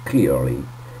determine clearly,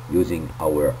 using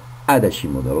our Adachi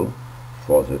model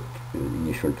for the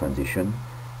initial transition,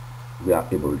 we are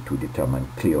able to determine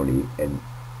clearly and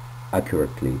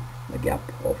accurately the gap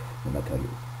of the material.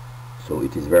 So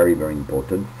it is very, very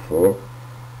important for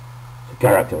the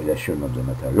characterization of the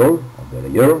material, of the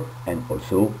layer, and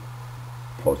also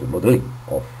for the modeling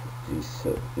of this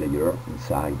layer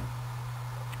inside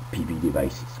PV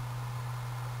devices.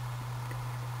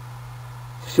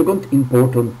 Second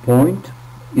important point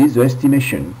is the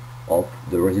estimation of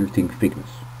the resulting thickness.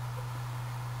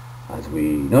 As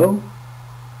we know,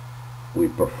 we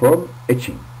perform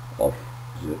etching of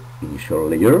the initial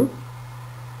layer,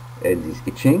 and this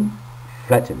etching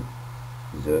flattens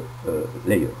the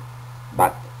layer.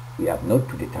 But we have not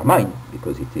to determine,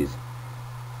 because it is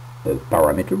a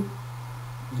parameter,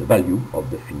 the value of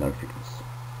the final thickness,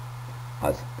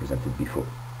 as presented before.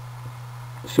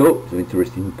 So the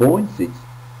interesting point is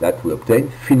that we obtain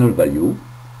final value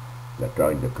that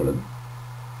are in the column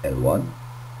L1.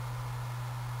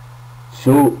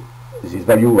 So these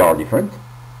values are different,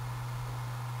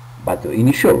 but the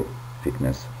initial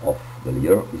thickness of the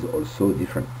layer is also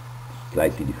different,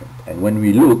 slightly different. And when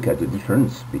we look at the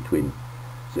difference between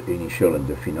the initial and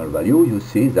the final value, you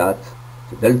see that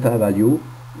the delta value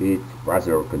is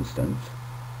rather constant,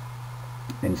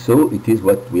 and so it is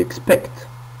what we expect,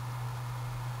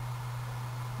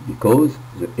 because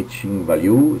the etching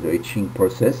value, the etching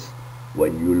process,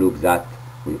 when you look at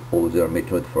with other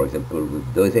methods, for example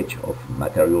with dosage of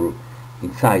material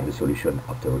inside the solution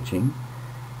after etching,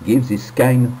 gives this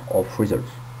kind of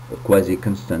results, a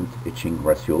quasi-constant etching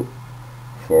ratio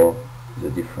for the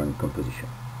different composition.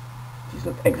 It is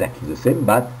not exactly the same,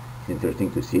 but it's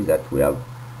interesting to see that we have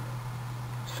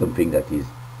something that is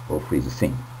roughly the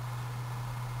same.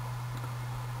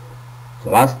 The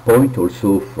last point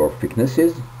also for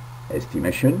thicknesses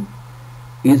estimation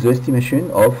is the estimation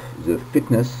of the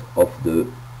thickness of the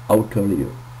outer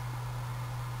layer.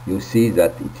 You see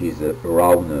that it is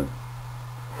around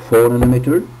 4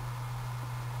 nanometers,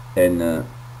 and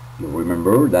you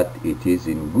remember that it is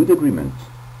in good agreement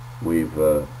with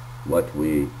what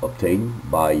we obtained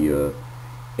by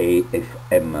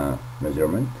AFM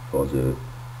measurement for the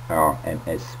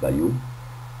RMS value.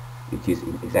 It is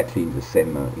exactly in the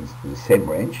same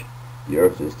range. Here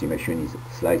the estimation is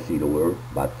slightly lower,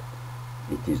 but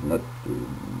it is not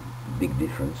big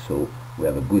difference, so we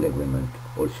have a good agreement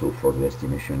also for the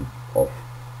estimation of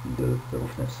the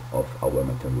roughness of our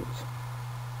materials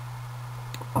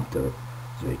after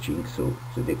the etching. So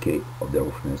the decay of the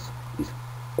roughness is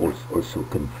also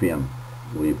confirmed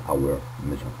with our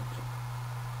measurement.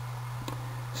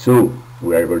 So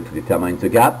we are able to determine the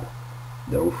gap,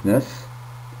 the roughness,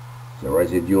 the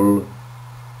residual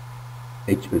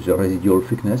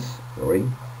thickness,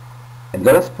 and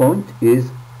the last point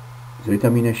is the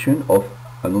determination of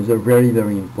another very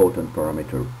important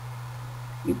parameter.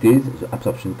 It is the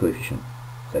absorption coefficient,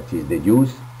 that is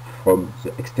deduced from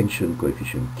the extinction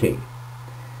coefficient K.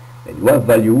 And you have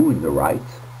value in the right,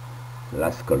 the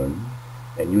last column,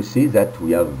 and you see that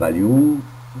we have value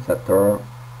that are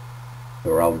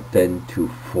around 10 to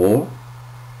 4.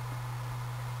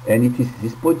 And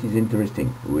this point is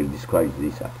interesting. We will describe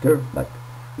this after, but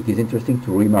it is interesting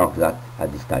to remark that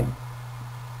at this time.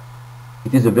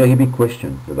 It is a very big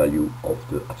question, the value of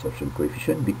the absorption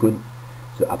coefficient, because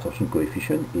the absorption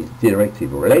coefficient is directly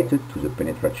related to the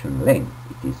penetration length.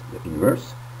 It is the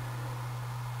inverse,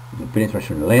 the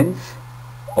penetration length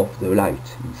of the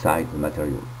light inside the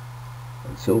material.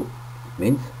 And so it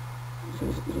means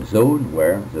the zone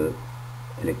where the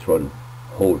electron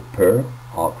hole pair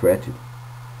are created.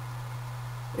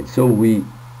 And so we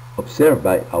observe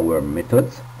by our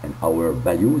methods and our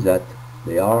values that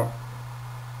they are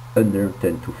under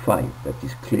 10 to 5. That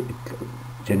is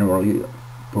generally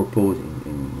proposed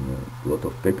in a lot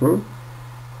of paper.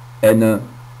 And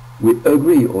we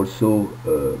agree also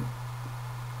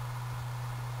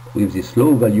with this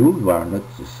low value. We are not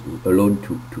alone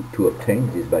to obtain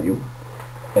this value.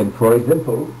 And for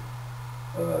example,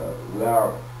 we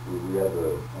have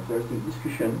an interesting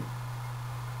discussion,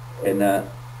 and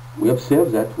we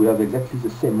observe that we have exactly the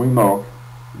same remark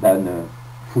than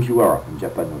Fujiwara in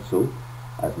Japan also.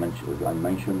 As I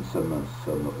mentioned some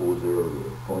other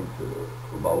point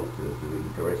about the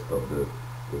interest of the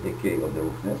decay of the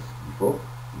roughness before,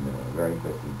 in a very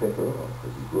interesting paper of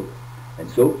this group. And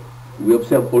so we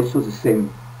observe also the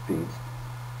same things.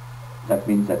 That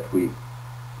means that we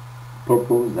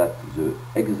propose that the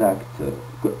exact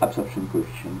absorption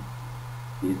coefficient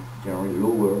is generally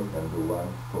lower than the one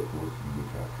proposed in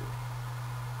literature.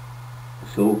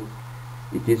 So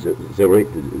it is the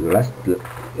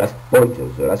last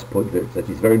point that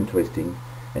is very interesting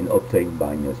and obtained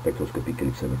by spectroscopic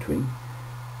ellipsometry.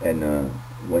 And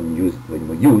when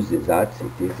we use that,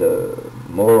 it is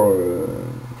more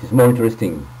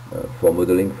interesting for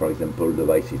modeling, for example,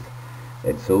 devices.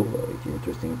 And so it is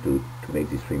interesting to make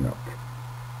this remark.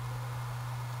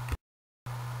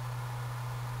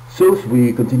 So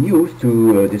we continue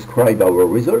to describe our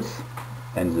results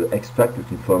and the extracted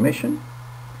information.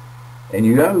 And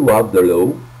here you have the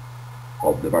law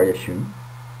of the variation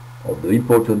of the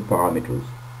important parameters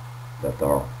that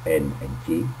are N and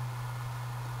K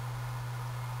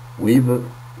with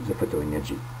the photo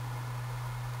energy.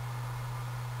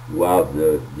 You have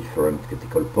the different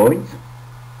critical points,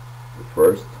 the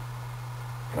first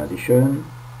transition,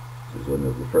 the zone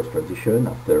of the first transition.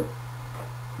 After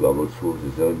you have also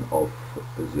the zone of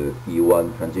the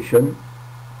E1 transition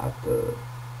at a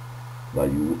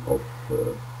value of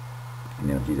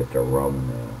energy that are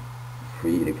around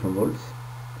 3 electron volts.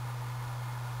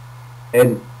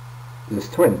 And the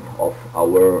strength of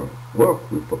our work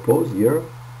we propose here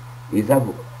is that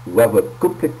we have a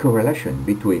complete correlation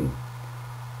between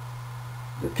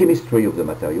the chemistry of the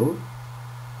material,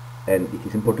 and it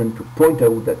is important to point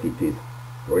out that it is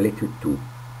related to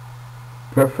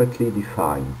perfectly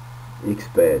defined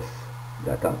X-space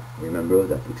data. Remember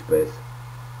that X-space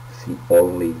see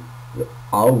only the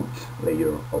out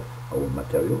layer of our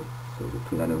material, so the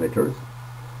 2 nanometers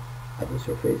at the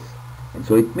surface. And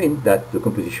so it means that the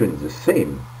composition is the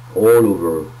same all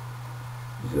over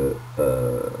the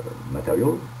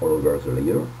material, all over the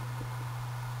layer,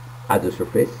 at the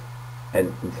surface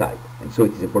and inside. And so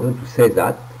it is important to say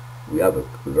that we have a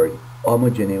very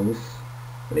homogeneous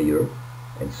layer,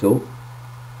 and so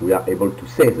we are able to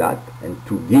say that and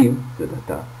to give the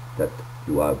data that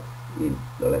you have in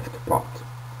the left part.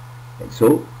 And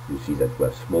so you see that we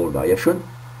have small variation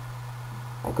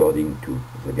according to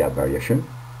the gap variation,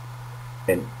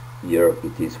 and here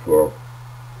it is for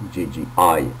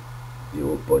GGI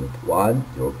 0.1,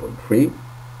 0.3,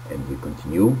 and we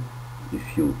continue.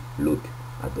 If you look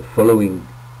at the following,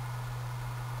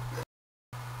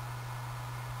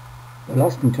 the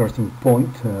last interesting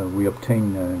point we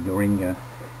obtain during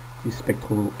this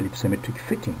spectral ellipsometric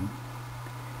fitting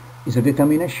is a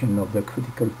determination of the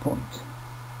critical points.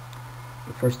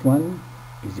 The first one,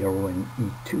 E0 and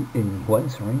E2 and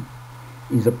E1,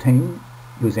 is obtained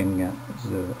using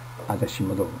the Adachi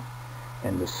model,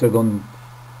 and the second,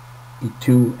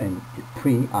 E2 and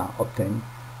E3, are obtained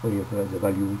with the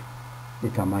value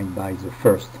determined by the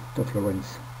first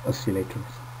Todt-Lorentz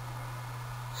oscillators.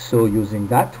 So using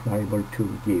that, we are able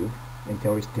to give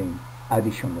interesting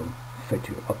additional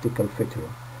feature, optical feature,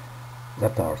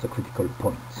 that are the critical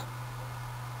points.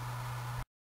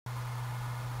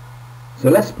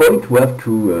 The last point we have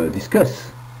to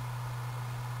discuss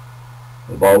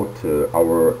about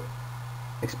our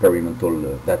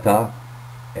experimental data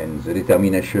and the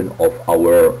determination of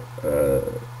our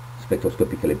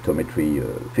spectroscopic ellipsometry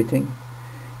fitting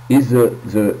is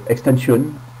the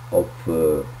extension of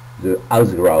the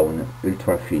house-ground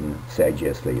ultra-thin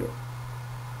CIGS layer.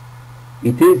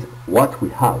 It is what we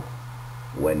have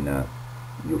when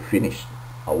you finish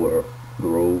our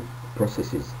grow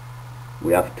processes.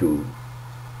 We have to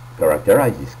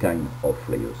characterize this kind of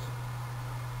layers.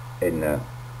 And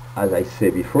as I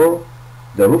said before,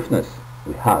 the roughness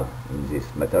we have in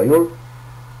this material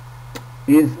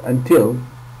is until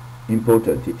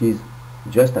important. It is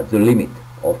just at the limit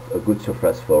of a good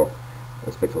surface for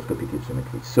spectroscopic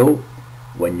ellipsometry. So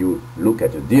when you look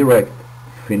at the direct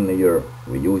thin layer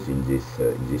we use in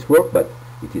this work, but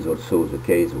it is also the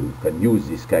case we can use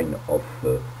this kind of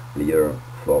layer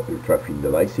for ultra thin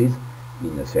devices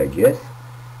in a CIGS,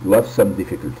 you have some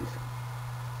difficulties.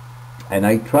 And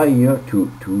I try here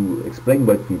to explain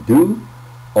what we do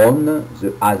on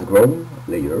the as-grown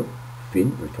layer,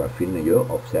 thin, ultra thin layer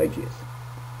of CIGS.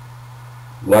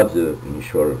 You have the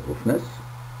initial roughness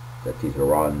that is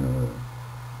around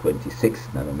 26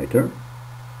 nanometer.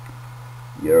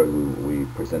 Here we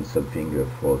present something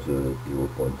for the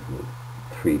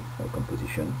 0.3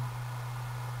 composition.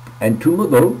 And to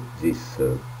model this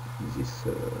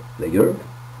layer,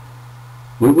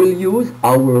 we will use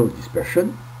our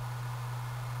dispersion,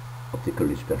 optical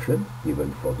dispersion,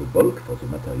 given for the bulk, for the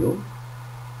material.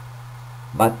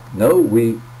 But now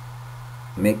we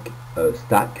make a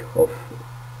stack of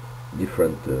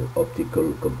different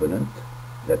optical components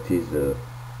that is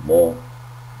more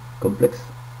complex,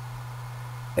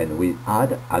 and we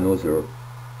add another.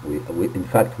 In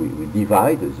fact, we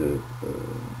divide the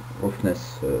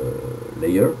roughness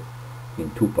layer in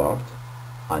 2 parts,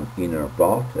 an inner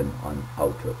part and an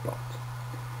outer part.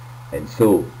 And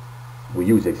so we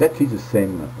use exactly the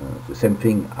same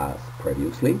thing as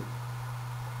previously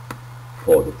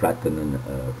for the flattened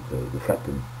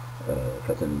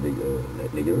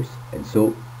layers. And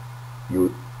so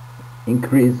you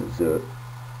increase the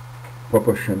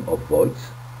proportion of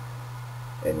voids,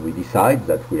 and we decide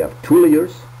that we have 2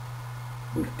 layers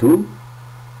with 2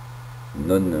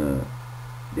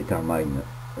 determine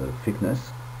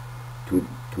thickness to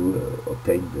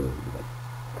obtain the value.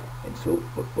 And so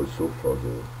also for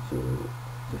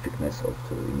the thickness of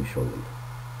the initial layer.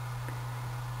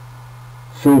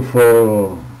 So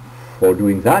for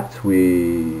doing that,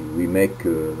 we make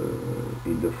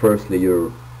in the first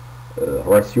layer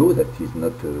ratio that is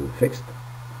not fixed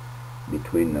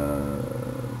between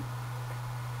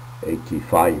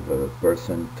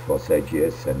 85% for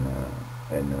CIGS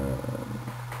and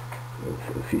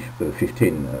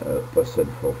 15%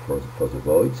 for the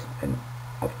voids, and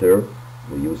after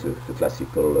we use the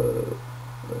classical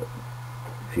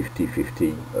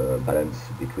 50-50 balance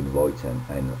between voids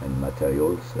and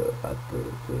materials at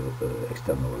the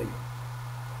external layer.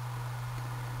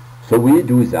 So we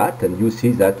do that, and you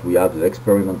see that we have the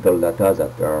experimental data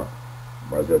that are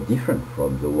rather different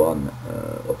from the one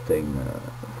obtained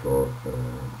for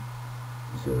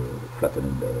the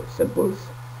flattened samples.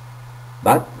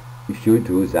 But if you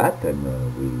do that, and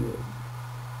we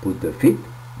put the fit,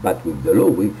 but with the law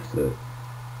with the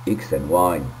X and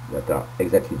Y that are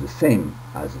exactly the same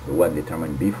as the one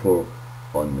determined before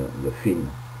on the thin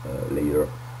layer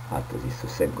at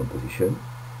this same composition,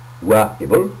 we are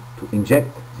able to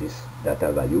inject this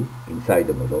data value inside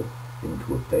the model and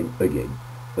to obtain again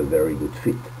a very good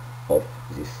fit of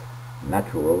this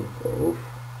natural or rough,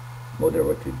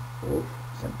 moderately rough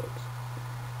samples.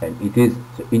 And it is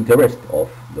the interest of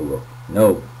the work.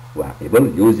 Now we are able,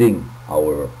 using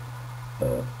our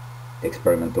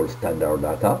experimental standard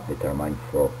data determined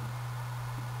for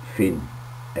thin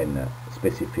and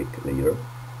specific layer,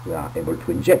 we are able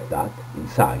to inject that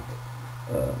inside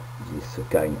this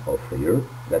kind of layer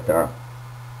that are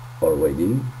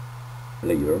already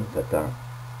layers that are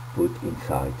put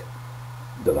inside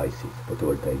devices,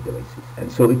 photovoltaic devices.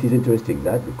 And so it is interesting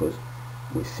that because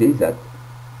we see that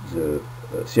the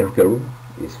circle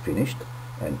is finished,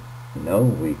 and now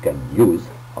we can use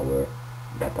our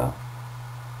data,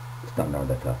 standard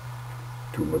data,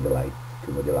 to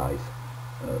modelize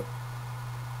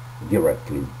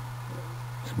directly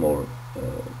small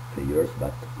layers,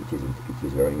 but it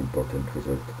is very important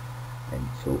result, and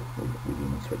so we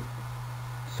demonstrate it.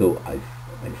 So I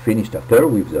finished after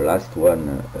with the last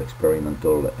one,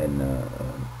 experimental and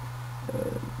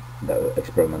the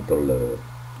experimental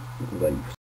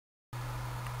values.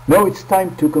 Now it's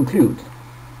time to conclude.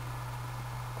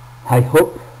 I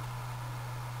hope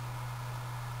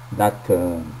that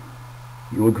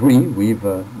you agree with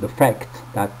the fact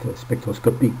that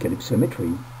spectroscopic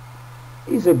ellipsometry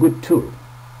is a good tool,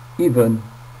 even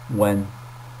when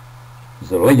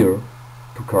the layers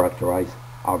to characterize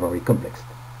are very complex.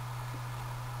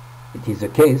 It is the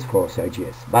case for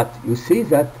CIGS, but you see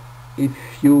that if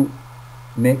you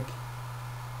make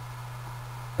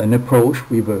an approach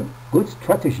with a good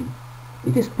strategy,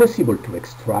 it is possible to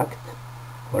extract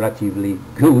relatively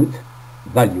good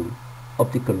value,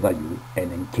 optical value,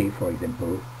 NNK for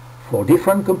example, for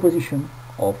different composition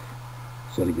of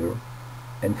the layer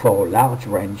and for a large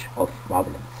range of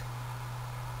wavelengths.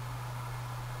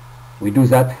 We do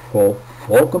that for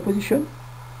 4 compositions,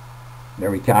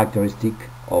 very characteristic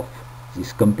of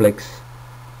this complex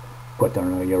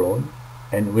quaternary neuron,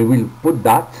 and we will put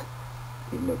that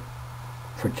in the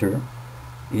future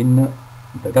in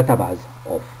the database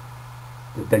of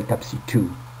the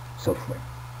delta-psi2 software.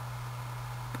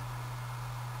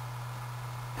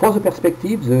 For the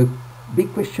perspective, the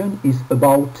big question is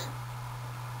about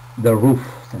the roof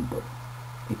sample.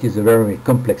 It is a very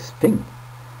complex thing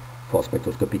for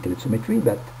spectroscopic ellipsometry,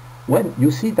 but when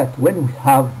you see that when we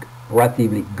have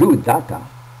relatively good data,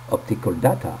 optical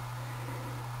data,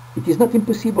 it is not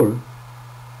impossible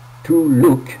to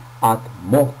look at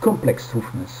more complex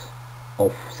roughness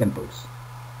of samples.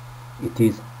 It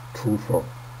is true for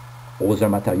other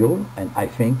material, and I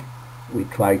think we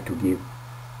try to give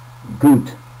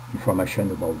good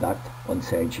information about that on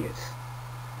CIGS.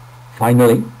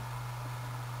 Finally,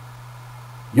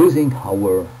 using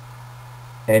our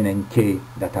NNK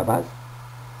database,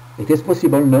 it is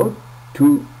possible now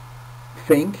to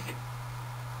think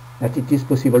that it is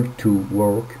possible to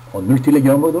work on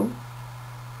multi-layer model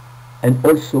and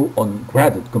also on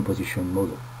graded composition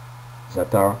model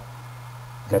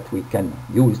that we can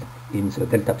use in the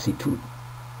delta-psi2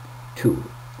 tool.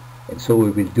 And so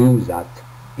we will do that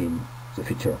in the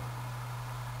future.